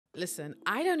Listen,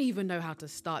 I don't even know how to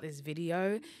start this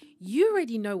video. You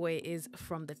already know what it is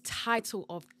from the title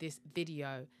of this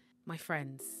video. My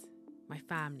friends, my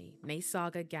family,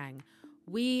 NNESAGA gang,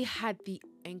 we had the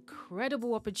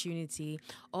incredible opportunity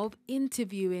of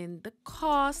interviewing the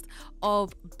cast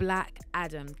of Black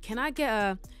Adam. Can I get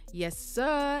a yes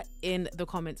sir in the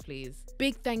comments, please?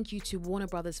 Big thank you to Warner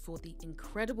Brothers for the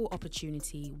incredible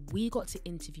opportunity. We got to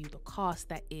interview the cast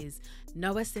that is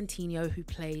Noah Centineo, who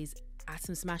plays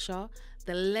Atom Smasher,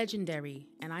 the legendary,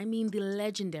 and I mean the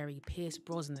legendary Pierce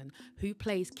Brosnan, who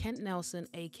plays Kent Nelson,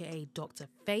 aka Dr.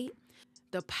 Fate,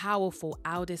 the powerful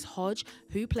Aldis Hodge,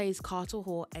 who plays Carter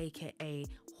Hall, aka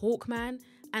Hawkman,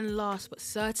 and last but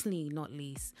certainly not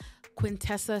least,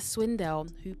 Quintessa Swindell,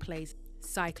 who plays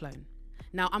Cyclone.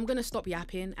 Now I'm going to stop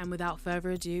yapping and without further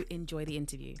ado, enjoy the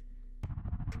interview.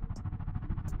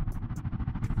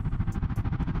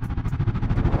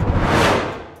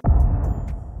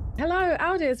 Hello,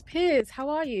 Aldis, Piers, how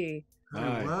are you?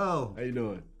 Hi. Well, How you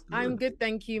doing? I'm good,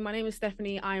 thank you. My name is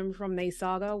Stephanie. I'm from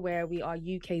NNESAGA, where we are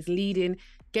UK's leading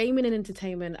gaming and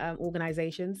entertainment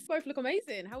organizations. Both look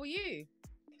amazing. How are you?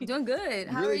 Doing good.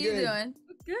 How Really are you good. doing?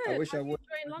 Good. I wish How I are you would.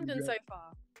 enjoying London so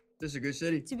far? This is a good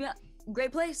city. To be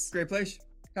great place. Great place.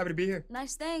 Happy to be here.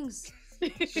 Nice things.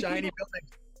 Shiny building.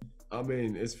 I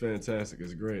mean, it's fantastic.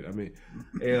 It's great. I mean,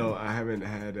 I haven't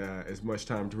had as much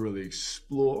time to really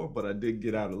explore, but I did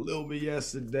get out a little bit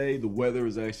yesterday. The weather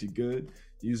is actually good.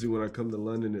 Usually when I come to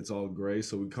London, it's all gray,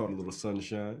 so we caught a little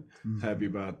sunshine. Happy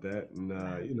about that. And,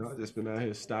 I've just been out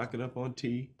here stocking up on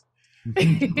tea.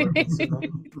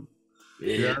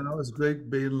 yeah, no, it's great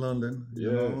being in London.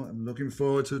 You know, I'm looking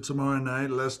forward to tomorrow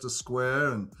night, Leicester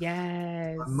Square, and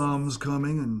Yes. my mom's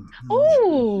coming, and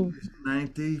Oh, she's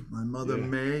 90. My mother Yeah.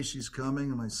 May, she's coming,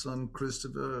 and my son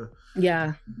Christopher,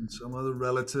 yeah. and some other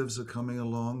relatives are coming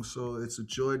along. So it's a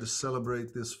joy to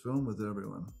celebrate this film with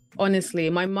everyone. Honestly,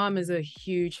 my mum is a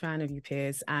huge fan of you,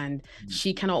 Piers, and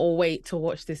she cannot wait to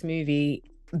watch this movie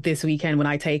this weekend when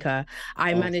I take her.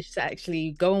 I managed to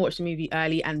actually go and watch the movie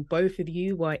early, and both of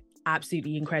you were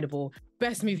absolutely incredible.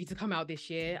 Best movie to come out this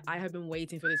year. I have been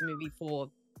waiting for this movie for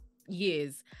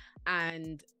years,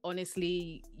 and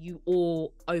honestly, you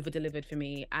all over delivered for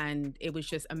me, and it was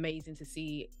just amazing to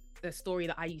see the story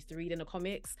that I used to read in the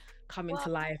comics coming to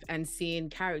life, and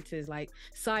seeing characters like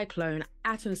Cyclone,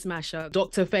 Atom Smasher,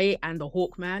 Dr. Fate, and the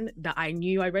Hawkman that I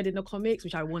knew I read in the comics,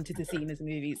 which I wanted to see in this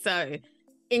movie. So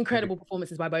incredible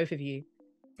performances by both of you.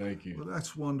 Thank you. Well,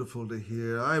 that's wonderful to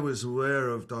hear. I was aware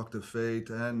of Dr. Fate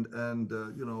and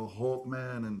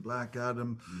Hawkman and Black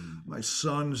Adam. My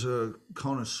sons are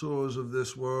connoisseurs of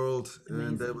this world,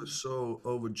 and they were so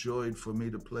overjoyed for me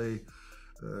to play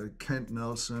Kent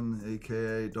Nelson,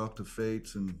 aka Dr.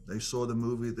 Fate, and they saw the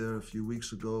movie there a few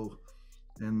weeks ago,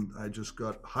 and I just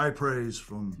got high praise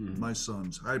from my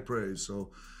sons. High praise.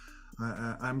 So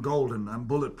I'm golden. I'm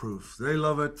bulletproof. They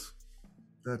love it.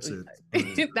 That's it.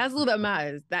 That's all that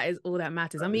matters. That is all that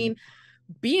matters. I mean,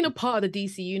 being a part of the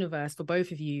DC universe for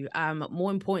both of you, more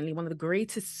importantly, one of the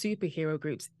greatest superhero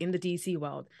groups in the DC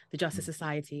world, the Justice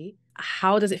Society,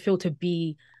 how does it feel to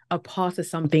be a part of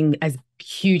something as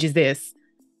huge as this?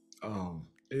 Oh,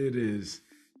 it is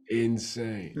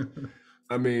insane.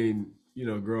 I mean,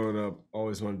 growing up,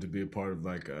 always wanted to be a part of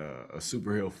like a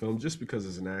superhero film just because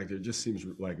as an actor, it just seems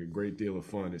like a great deal of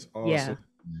fun. It's awesome. Yeah.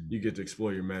 You get to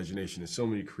explore your imagination in so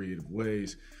many creative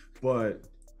ways. But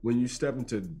when you step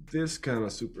into this kind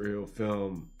of superhero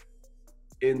film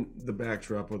in the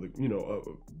backdrop of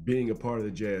being a part of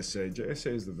the JSA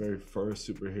is the very first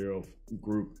superhero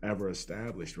group ever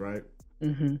established, right?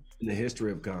 In the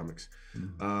history of comics.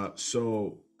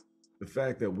 So the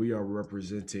fact that we are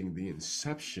representing the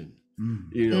inception,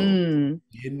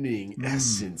 beginning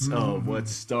essence of what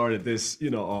started this,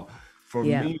 for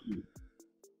me,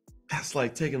 that's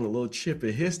like taking a little chip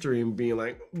of history and being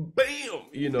like, bam,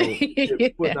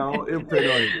 it put on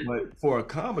it. But for a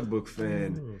comic book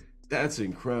fan, that's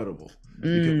incredible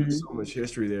because there's so much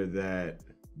history there that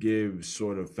gives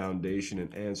sort of foundation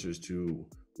and answers to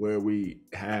where we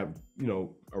have,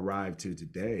 arrived to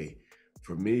today.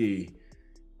 For me,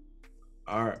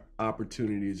 our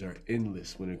opportunities are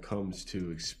endless when it comes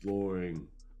to exploring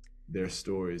their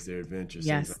stories, their adventures,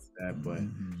 things like that. But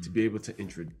to be able to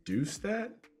introduce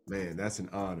that, man, that's an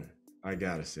honor. I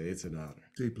gotta say, it's an honor.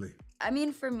 Deeply. I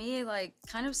mean, for me, like,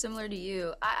 kind of similar to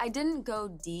you, I didn't go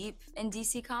deep in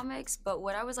DC Comics, but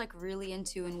what I was, like, really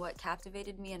into and what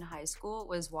captivated me in high school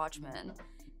was Watchmen.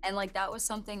 And, like, that was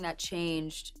something that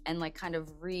changed and, like, kind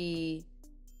of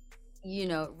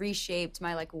reshaped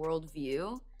my, like,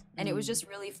 worldview. And it was just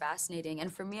really fascinating.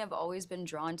 And for me, I've always been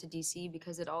drawn to DC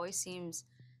because it always seems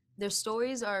their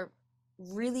stories are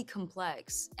really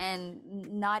complex, and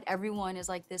not everyone is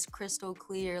like this crystal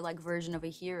clear like version of a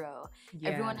hero.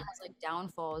 Everyone has like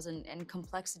downfalls and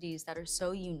complexities that are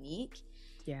so unique.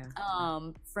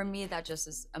 For me, that just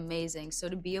is amazing. So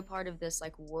to be a part of this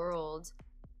like world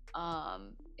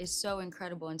is so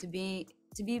incredible, and to be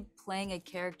playing a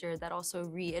character that also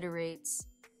reiterates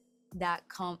that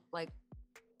complex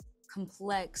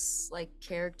like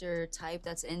character type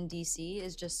that's in DC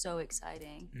is just so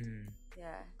exciting.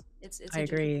 Yeah, it's I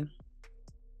agree.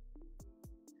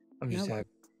 I'm just happy.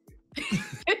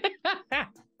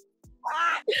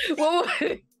 Whoa.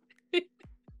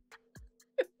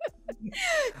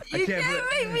 You can't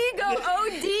make me go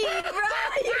OD, bro.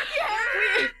 You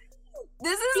can't.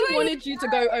 This is he wanted you to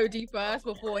go OD first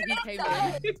before he came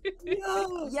in.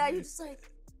 Yeah, you're just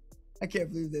like, I can't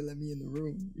believe they let me in the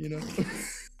room, you know?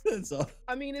 That's all.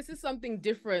 I mean, this is something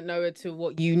different, Noah, to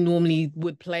what you normally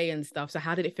would play and stuff. So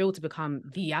how did it feel to become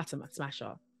the Atom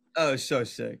Smasher? Oh, so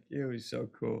sick. It was so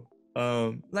cool.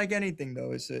 Like anything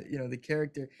though, it's you know, the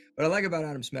character. What I like about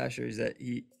Atom Smasher is that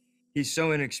he's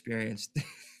so inexperienced.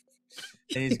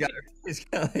 And he's got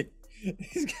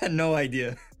no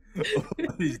idea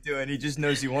what he's doing. He just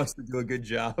knows he wants to do a good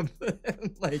job.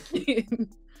 Like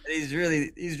he's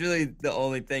really the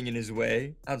only thing in his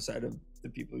way outside of the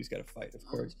people he's got to fight, of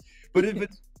course. But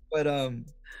it's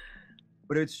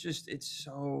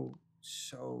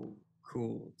so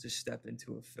cool to step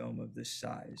into a film of this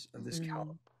size, of this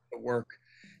caliber, to work,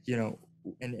 you know,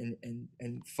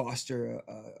 and foster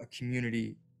a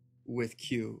community with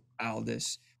Q,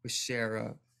 Aldis, with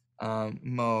Sarah,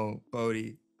 Mo,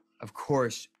 Bodhi, of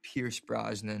course, Pierce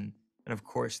Brosnan, and of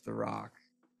course, The Rock,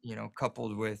 you know,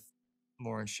 coupled with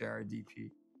Lauren Sherrod,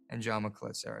 DP, and John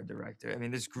McClutz, our director. I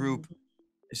mean, this group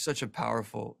is such a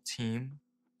powerful team.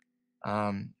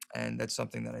 And that's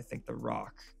something that I think The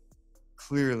Rock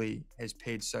clearly has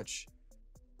paid such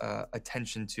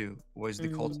attention to, was the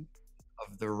cult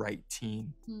of the right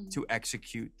team to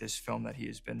execute this film that he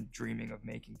has been dreaming of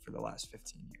making for the last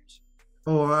 15 years.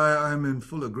 Oh, I'm in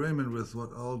full agreement with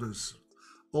what Aldis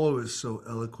always so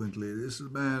eloquently. This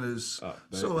man is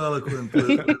so eloquent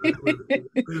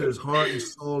with his heart and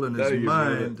soul and his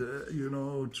mind. You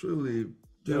know, truly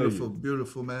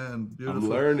beautiful man. Beautiful. I'm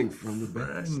learning from the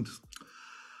best.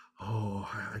 Oh,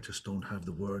 I just don't have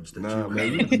the words that you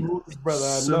man, you the smoothest brother I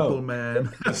know. Simple man.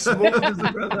 The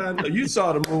smoothest brother I know. You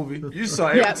saw the movie. You saw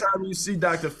every time you see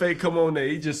Dr. Fate come on there,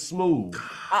 he just smooth.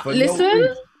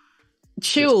 Listen,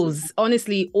 chills.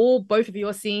 Honestly, both of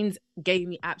your scenes gave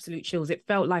me absolute chills. It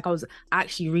felt like I was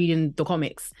actually reading the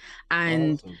comics.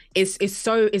 And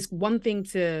it's one thing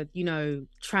to, you know,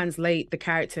 translate the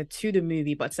character to the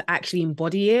movie, but to actually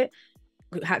embody it,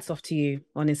 hats off to you,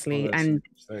 honestly. And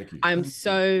thank you. I'm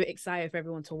so excited for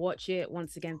everyone to watch it.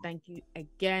 Once again, thank you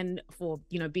again for,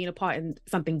 you know, being a part in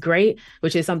something great,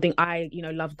 which is something I, you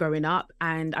know, love growing up.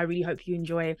 And I really hope you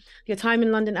enjoy your time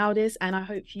in London, Aldis. And I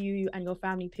hope you and your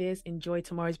family, Pierce, enjoy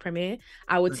tomorrow's premiere.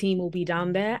 Our team will be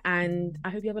down there, and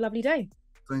I hope you have a lovely day.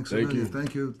 Thanks, thank you.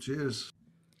 Thank you. Cheers.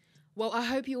 Well, I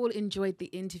hope you all enjoyed the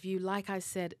interview. Like I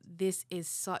said, this is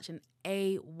such an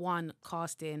A1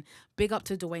 casting. Big up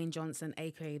to Dwayne Johnson,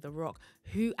 aka The Rock,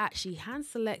 who actually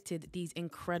hand-selected these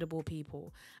incredible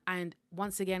people. And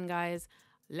once again, guys,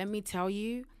 let me tell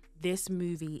you, this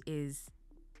movie is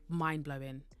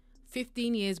mind-blowing.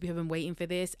 15 years we have been waiting for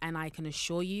this, and I can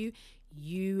assure you,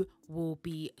 you will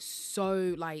be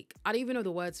so, like, I don't even know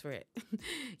the words for it.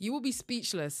 You will be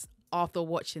speechless after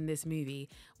watching this movie.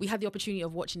 We had the opportunity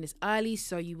of watching this early,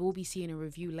 so you will be seeing a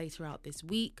review later out this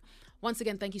week. Once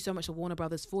again, thank you so much to Warner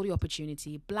Brothers for the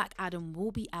opportunity. Black Adam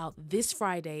will be out this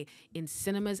Friday in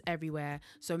cinemas everywhere,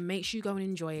 so make sure you go and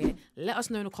enjoy it. Let us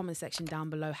know in the comment section down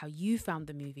below how you found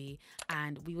the movie,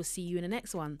 and we will see you in the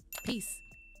next one. Peace.